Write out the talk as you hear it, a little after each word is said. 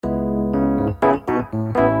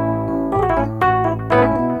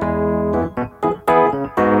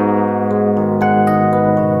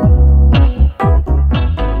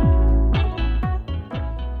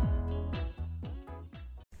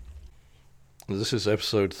This is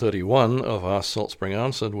episode 31 of Ask Salt Spring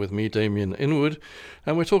Answered with me, Damien Inwood,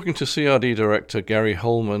 and we're talking to CRD Director Gary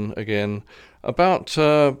Holman again about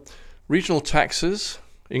regional taxes,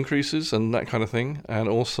 increases and that kind of thing, and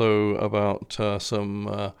also about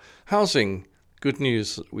some housing good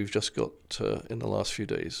news that we've just got in the last few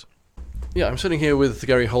days. Yeah, I'm sitting here with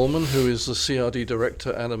Gary Holman, who is the CRD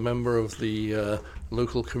Director and a member of the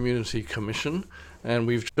Local Community Commission, and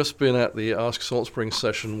we've just been at the Ask Salt Spring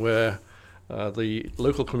session where the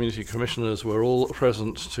local community commissioners were all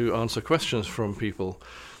present to answer questions from people.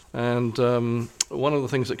 And one of the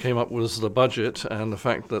things that came up was the budget and the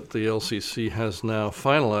fact that the LCC has now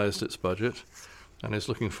finalized its budget and is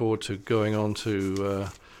looking forward to going on to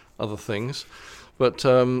other things. But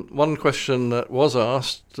one question that was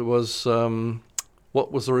asked was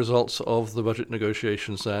what was the results of the budget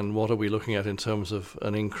negotiations and what are we looking at in terms of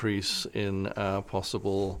an increase in our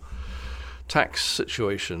possible tax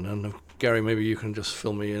situation? And Gary, maybe you can just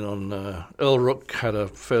fill me in on Earl Rook had a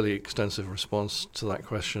fairly extensive response to that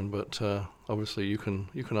question, but obviously you can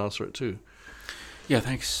answer it too. Yeah,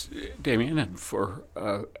 thanks, Damien, and for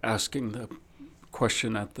asking the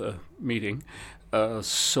question at the meeting.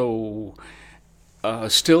 Still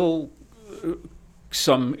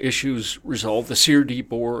some issues resolved. The CRD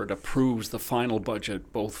board approves the final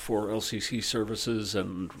budget both for LCC services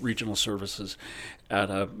and regional services at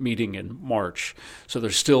a meeting in March. So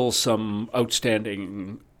there's still some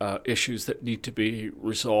outstanding issues that need to be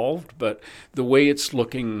resolved. But the way it's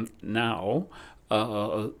looking now,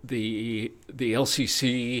 the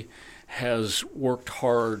LCC has worked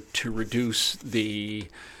hard to reduce the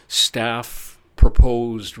staff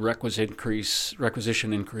proposed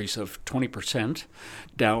requisition increase of 20%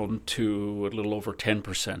 down to a little over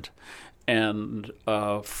 10%. And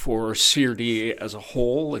for CRD as a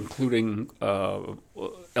whole, including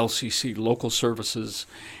LCC local services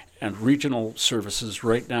and regional services,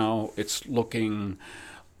 right now it's looking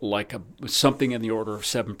like something in the order of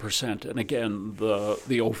 7%. And again,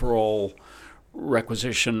 the overall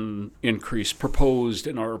requisition increase proposed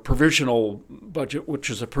in our provisional budget, which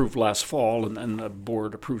was approved last fall, and then the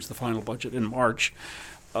board approves the final budget in March.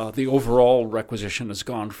 The overall requisition has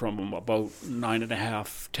gone from about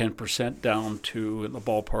 9.5%, 10% down to in the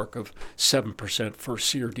ballpark of 7% for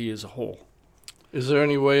CRD as a whole. Is there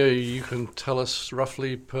any way you can tell us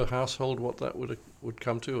roughly per household what that would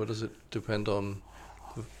come to, or does it depend on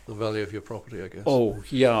the value of your property, I guess? Oh,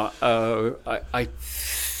 yeah. I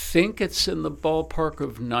think it's in the ballpark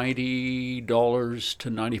of $90 to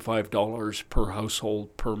 $95 per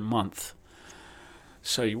household per month.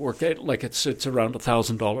 So you work at like it's around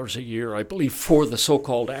 $1,000 a year, I believe, for the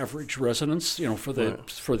so-called average residence. For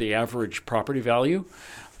the average property value,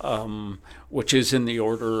 which is in the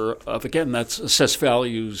order of, again, that's assessed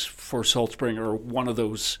values for Salt Spring are one of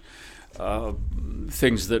those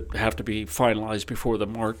things that have to be finalized before the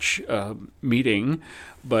March meeting,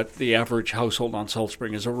 but the average household on Salt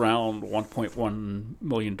Spring is around $1.1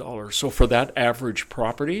 million. So for that average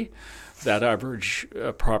property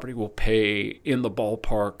will pay in the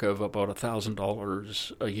ballpark of about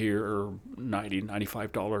 $1,000 a year, or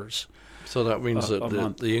 $95. So that means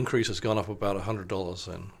that the increase has gone up about $100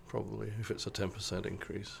 then, probably, if it's a 10%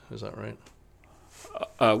 increase. Is that right?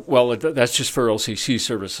 Well, that's just for LCC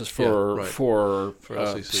services. For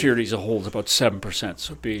CRD as a whole, it's about 7%,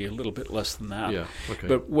 so it'd be a little bit less than that. Yeah, okay.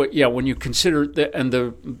 But when you consider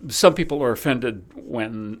some people are offended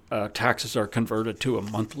when taxes are converted to a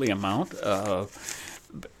monthly amount.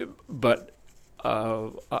 But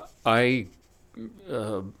I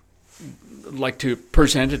like to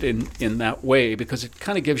present it in that way because it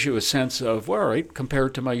kind of gives you a sense of, well, all right,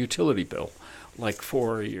 compared to my utility bill, like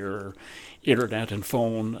for your internet and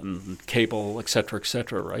phone and cable, et cetera,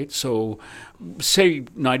 right? So say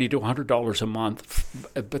 $90 to $100 a month,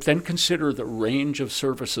 but then consider the range of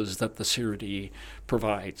services that the CRD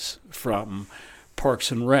provides, from Parks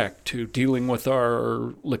and Rec to dealing with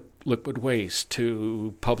our liquid waste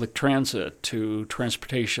to public transit to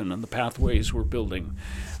transportation and the pathways we're building.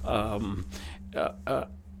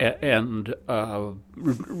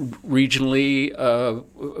 Regionally,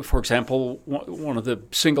 for example, one of the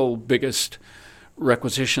single biggest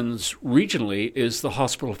requisitions regionally is the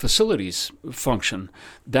hospital facilities function.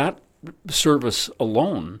 That service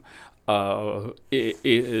alone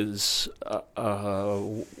is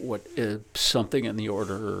something in the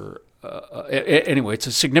order. Anyway, it's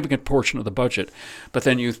a significant portion of the budget. But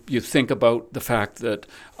then you think about the fact that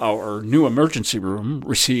our new emergency room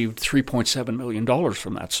received $3.7 million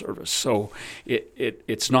from that service. So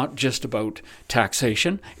it's not just about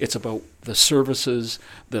taxation. It's about the services,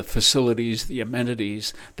 the facilities, the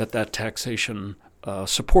amenities that taxation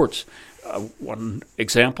supports. One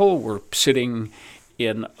example, we're sitting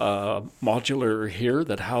in a modular here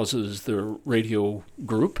that houses the radio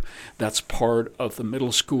group. That's part of the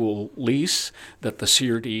middle school lease that the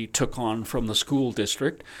CRD took on from the school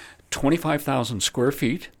district. 25,000 square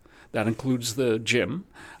feet. That includes the gym.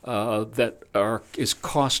 Is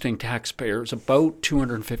costing taxpayers about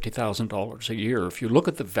 $250,000 a year. If you look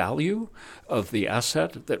at the value of the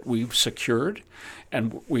asset that we've secured,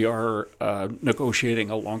 and we are negotiating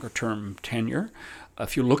a longer-term tenure,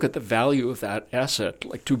 if you look at the value of that asset,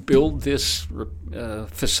 like to build this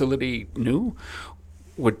facility new,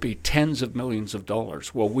 would be tens of millions of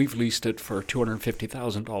dollars. Well, we've leased it for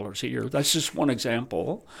 $250,000 a year. That's just one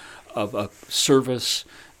example of a service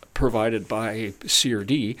provided by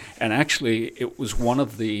CRD, and actually it was one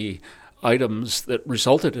of the items that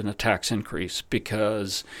resulted in a tax increase,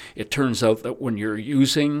 because it turns out that when you're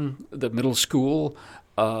using the middle school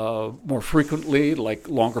more frequently, like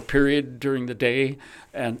longer period during the day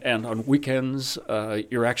and on weekends,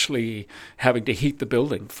 you're actually having to heat the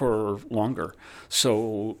building for longer.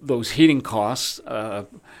 So those heating costs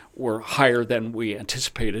were higher than we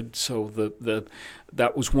anticipated. So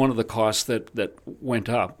that was one of the costs that went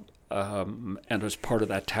up. And as part of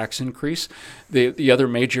that tax increase, the other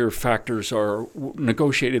major factors are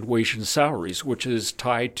negotiated wage and salaries, which is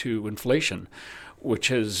tied to inflation, which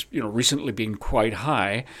has recently been quite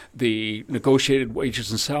high. The negotiated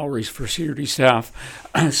wages and salaries for CRD staff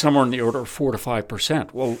somewhere in the order of 4 to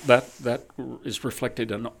 5%. Well, that is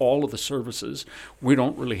reflected in all of the services. We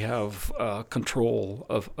don't really have control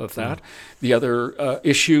of that. The other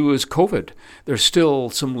issue is COVID. There's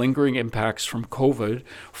still some lingering impacts from COVID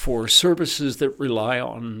for services that rely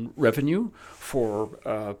on revenue for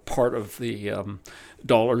part of the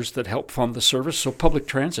dollars that help fund the service. So public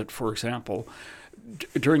transit, for example,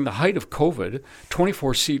 during the height of COVID,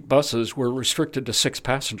 24-seat buses were restricted to 6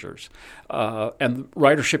 passengers. And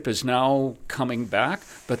ridership is now coming back,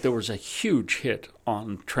 but there was a huge hit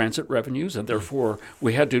on transit revenues, and therefore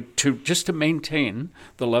we had to just to maintain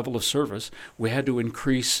the level of service, we had to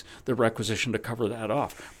increase the requisition to cover that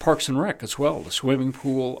off. Parks and Rec as well, the swimming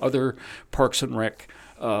pool, other Parks and Rec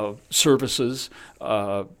services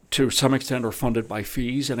to some extent are funded by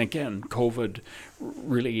fees, and again, COVID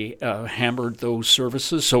really hammered those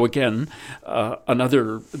services. So again,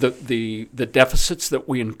 the deficits that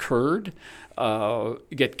we incurred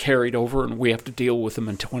get carried over, and we have to deal with them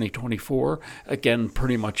in 2024. Again,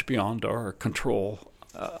 pretty much beyond our control.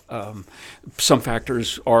 Some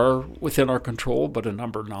factors are within our control, but a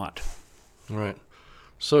number not. Right.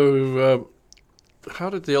 So how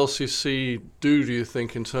did the LCC do you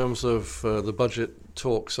think, in terms of the budget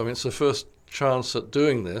talks? I mean, it's the first chance at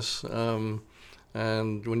doing this, and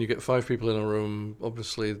when you get 5 people in a room,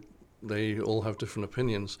 obviously they all have different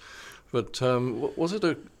opinions. But was it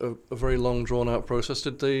a very long, drawn-out process?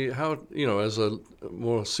 Did they, as a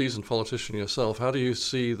more seasoned politician yourself, how do you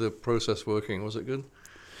see the process working? Was it good?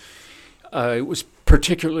 It was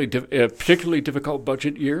particularly difficult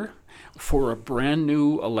budget year for a brand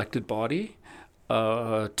new elected body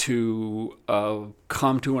to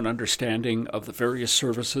come to an understanding of the various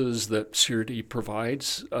services that CRD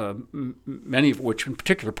provides, many of which, in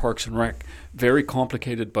particular Parks and Rec, very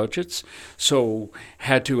complicated budgets. So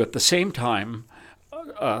had to, at the same time,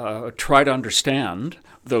 try to understand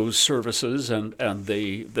those services and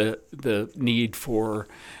the need for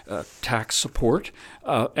tax support,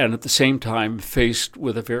 and at the same time faced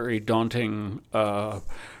with a very daunting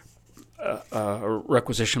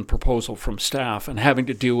requisition proposal from staff and having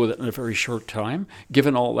to deal with it in a very short time.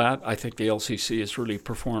 Given all that, I think the LCC has really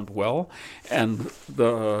performed well, and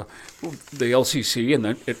the LCC, and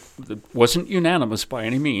it wasn't unanimous by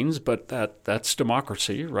any means, but that's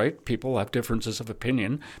democracy, right? People have differences of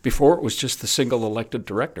opinion. Before, it was just the single elected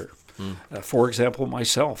director. For example,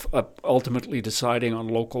 myself, ultimately deciding on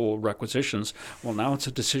local requisitions. Well, now it's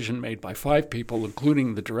a decision made by 5 people,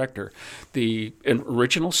 including the director. The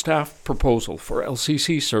original staff proposal for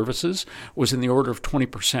LCC services was in the order of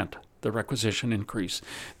 20%, the requisition increase.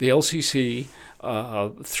 The LCC,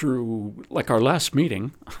 through our last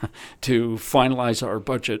meeting, to finalize our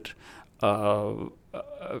budget,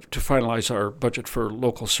 for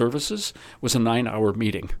local services, was a 9-hour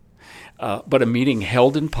meeting. But a meeting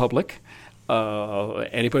held in public.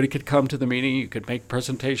 Anybody could come to the meeting. You could make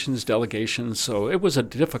presentations, delegations. So it was a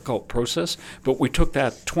difficult process. But we took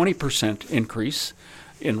that 20% increase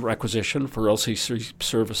in requisition for LCC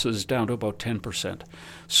services down to about 10%.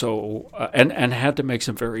 So and had to make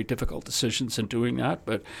some very difficult decisions in doing that.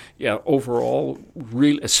 But yeah, overall,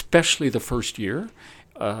 really, especially the first year,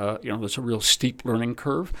 There's a real steep learning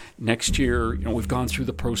curve. Next year, we've gone through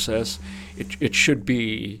the process. It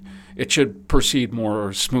should proceed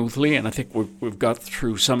more smoothly, and I think we've got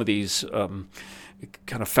through some of these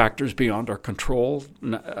kind of factors beyond our control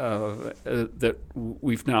that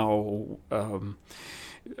we've now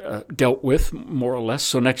dealt with more or less.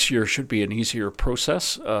 So next year should be an easier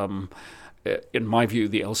process. In my view,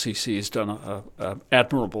 the LCC has done an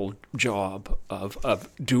admirable job of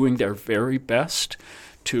doing their very best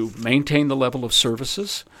to maintain the level of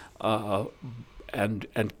services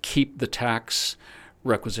and keep the tax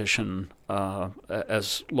requisition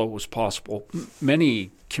as low as possible.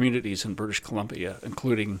 Many communities in British Columbia,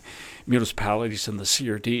 including municipalities in the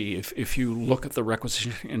CRD, if you look at the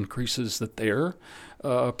requisition increases that they're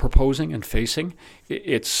proposing and facing,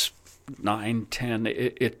 it's 9, 10.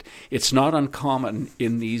 It's not uncommon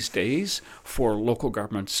in these days for local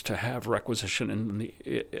governments to have requisition in the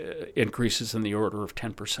increases in the order of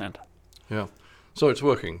 10%. Yeah. So it's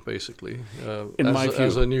working, basically, in my view,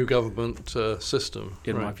 as a new government system.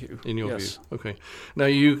 In my view. In your yes. view. Okay. Now,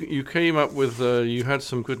 you came up with, you had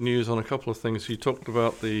some good news on a couple of things. You talked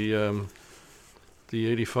about the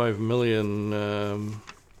 85 million,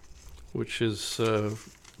 which is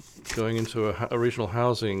going into a regional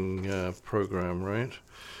housing program, right?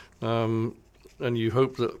 And you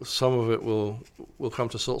hope that some of it will come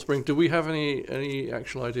to Salt Spring. Do we have any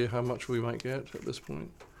actual idea how much we might get at this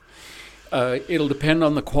point? It'll depend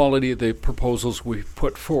on the quality of the proposals we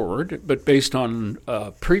put forward, but based on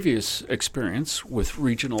previous experience with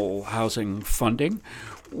regional housing funding,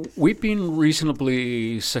 we've been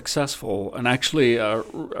reasonably successful. And actually, a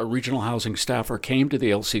regional housing staffer came to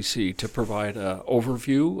the LCC to provide an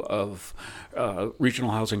overview of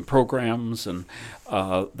regional housing programs and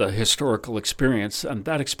the historical experience. And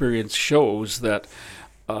that experience shows that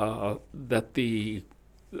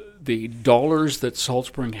the dollars that Salt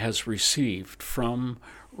Spring has received from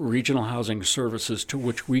regional housing services to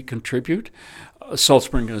which we contribute, Salt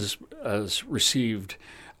Spring has received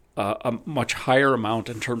a much higher amount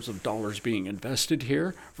in terms of dollars being invested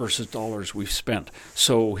here versus dollars we've spent.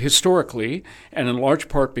 So historically, and in large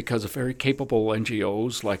part because of very capable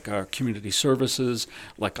NGOs like Community Services,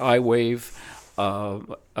 like iWave,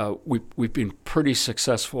 we've been pretty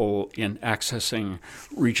successway in accessing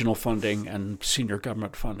regional funding and senior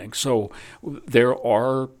government funding. So there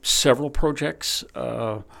are several projects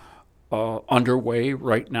underway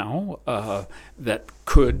right now that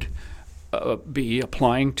could be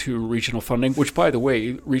applying to regional funding, which, by the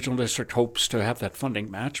way, Regional District hopes to have that funding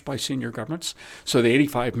matched by senior governments. So the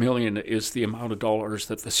 $85 million is the amount of dollars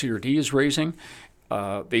that the CRD is raising.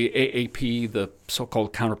 The AAP, the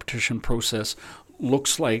so-called counter-petition process,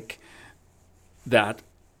 looks like that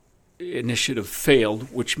initiative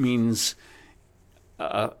failed, which means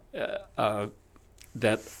that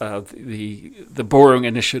the borrowing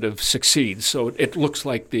initiative succeeds. So it looks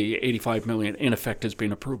like the $85 million, in effect, has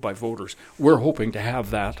been approved by voters. We're hoping to have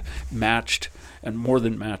that matched and more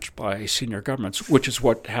than matched by senior governments, which is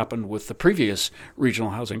what happened with the previous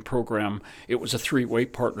regional housing program. It was a three-way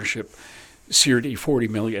partnership. CRD 40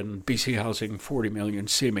 million, BC Housing 40 million,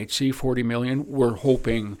 CMHC 40 million. We're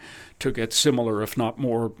hoping to get similar, if not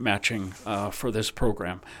more, matching for this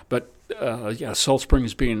program. But Salt Spring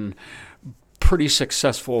has been pretty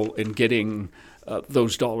successful in getting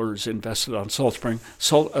those dollars invested on Salt Spring.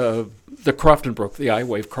 The Crofton Brook, the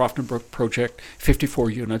iWave Crofton Brook project, 54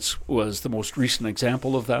 units was the most recent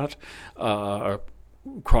example of that.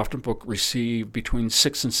 Crofton Brook received between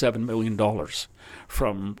 $6 and $7 million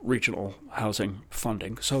from regional housing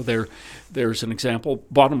funding. So there's an example.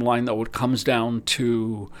 Bottom line, though, it comes down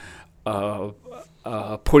to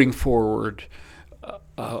putting forward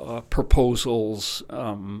proposals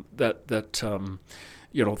that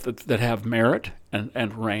have merit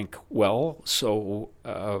and rank well. So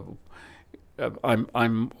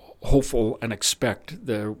I'm hopeful and expect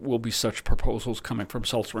there will be such proposals coming from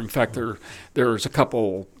Salt Spring. In fact, there's a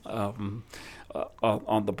couple on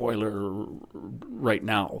the boiler right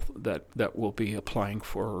now that will be applying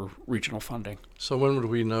for regional funding. So when would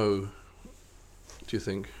we know, do you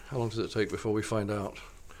think? How long does it take before we find out?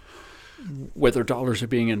 Whether dollars are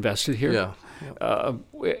being invested here? Yeah.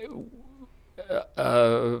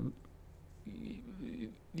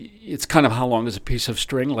 It's kind of how long is a piece of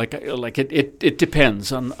string. Like it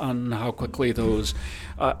depends on how quickly those.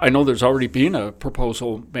 I know there's already been a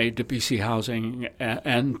proposal made to BC Housing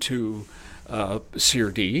and to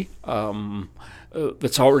CRD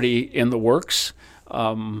that's already in the works.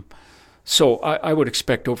 So I would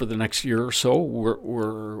expect over the next year or so,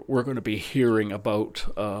 we're going to be hearing about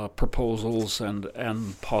proposals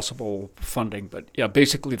and possible funding. But yeah,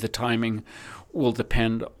 basically the timing will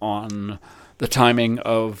depend on the timing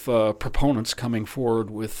of proponents coming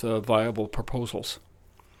forward with viable proposals.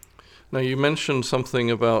 Now, you mentioned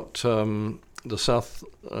something about the South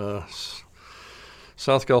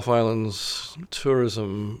Gulf Islands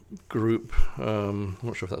Tourism Group. I'm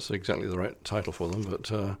not sure if that's exactly the right title for them,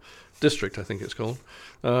 but district, I think it's called,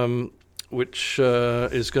 which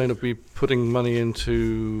is going to be putting money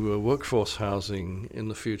into workforce housing in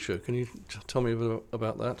the future. Can you tell me a bit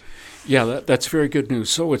about that? Yeah, that's very good news.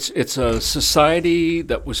 So it's a society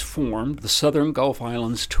that was formed, the Southern Gulf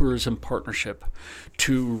Islands Tourism Partnership,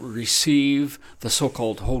 to receive the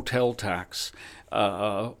so-called hotel tax.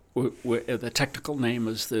 The technical name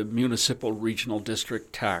is the Municipal Regional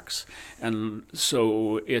District Tax. And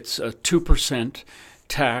so it's a 2%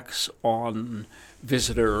 tax on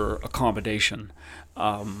visitor accommodation.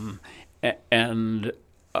 And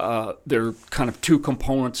there are kind of two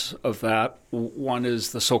components of that. One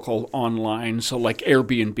is the so-called online. So like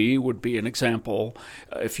Airbnb would be an example.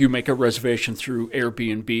 If you make a reservation through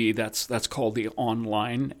Airbnb, that's called the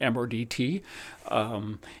online MRDT.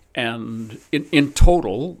 And in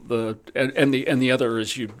total, the other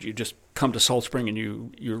is you just come to Salt Spring and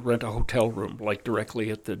you rent a hotel room, like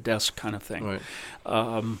directly at the desk kind of thing. Right.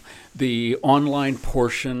 The online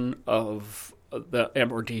portion of the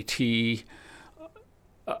MRDT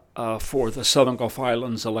for the Southern Gulf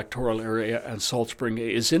Islands electoral area and Salt Spring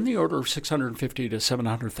is in the order of $650,000 to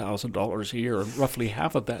 $700,000 a year, and roughly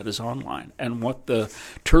half of that is online. And what the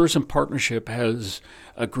Tourism Partnership has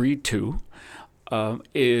agreed to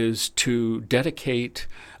is to dedicate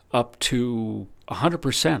up to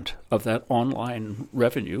 100% of that online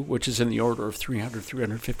revenue, which is in the order of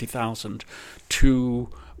 $350,000, to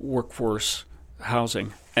workforce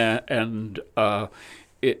housing,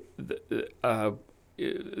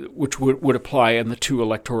 which would apply in the two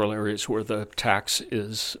electoral areas where the tax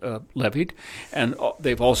is levied. And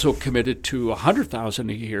they've also committed to $100,000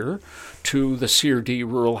 a year to the CRD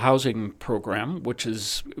Rural Housing Program, which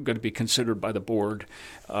is going to be considered by the board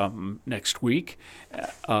next week,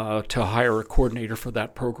 to hire a coordinator for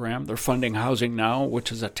that program. They're funding Housing Now,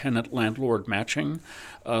 which is a tenant-landlord matching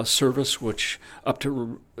service, which up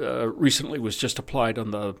to recently was just applied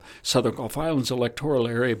on the Southern Gulf Islands electoral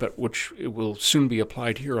area, but which it will soon be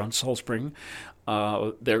applied here on Salt Spring.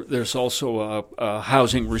 There's also a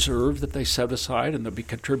housing reserve that they set aside, and they'll be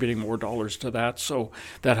contributing more dollars to that. So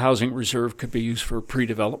that housing reserve could be used for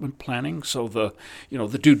pre-development planning. So the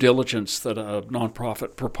due diligence that a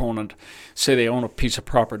nonprofit proponent, say they own a piece of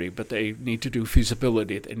property, but they need to do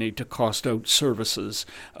feasibility, they need to cost out services,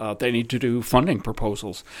 they need to do funding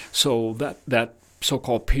proposals. So that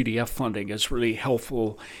so-called PDF funding is really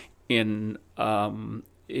helpful in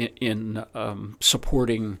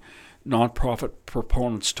supporting nonprofit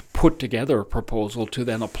proponents to put together a proposal to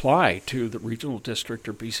then apply to the regional district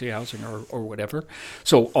or BC Housing or whatever.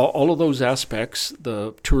 So all of those aspects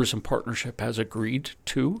the Tourism Partnership has agreed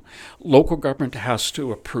to. Local government has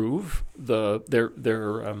to approve. They've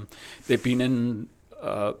been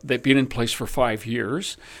in place for 5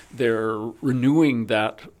 years. They're renewing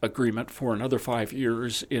that agreement for another 5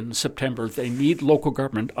 years in September. They need local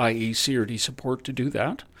government, i.e. CRD support, to do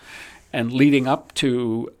that. And leading up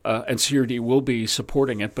to, and CRD will be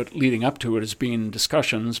supporting it, but leading up to it has been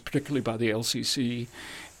discussions, particularly by the LCC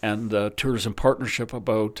and the Tourism Partnership,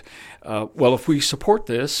 about, if we support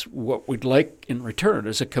this, what we'd like in return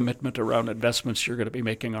is a commitment around investments you're going to be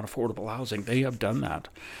making on affordable housing. They have done that.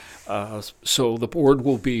 So the board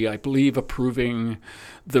will be, I believe, approving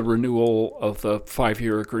the renewal of the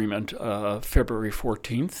 5-year agreement February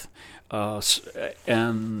 14th.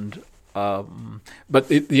 But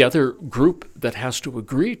the other group that has to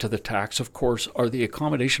agree to the tax, of course, are the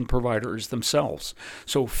accommodation providers themselves.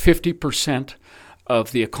 So 50%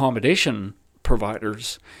 of the accommodation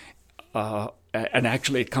providers, and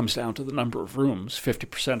actually it comes down to the number of rooms,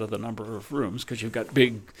 50% of the number of rooms, because you've got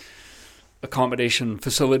big accommodation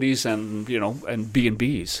facilities and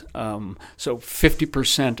B&Bs. So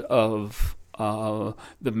 50% of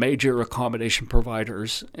the major accommodation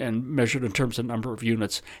providers, and measured in terms of number of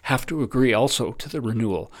units, have to agree also to the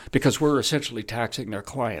renewal, because we're essentially taxing their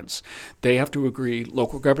clients. They have to agree,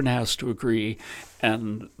 local government has to agree,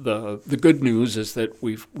 and the good news is that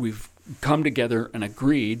we've come together and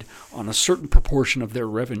agreed on a certain proportion of their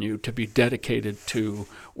revenue to be dedicated to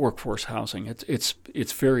workforce housing.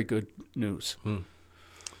 It's very good news.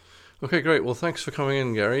 Okay, great. Well, thanks for coming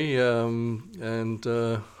in, Gary, and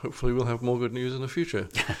hopefully we'll have more good news in the future.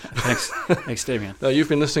 Thanks, Damien. You've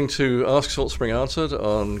been listening to Ask Salt Spring Answered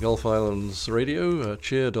on Gulf Islands Radio,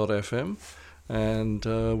 cheer.fm, and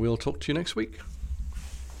we'll talk to you next week.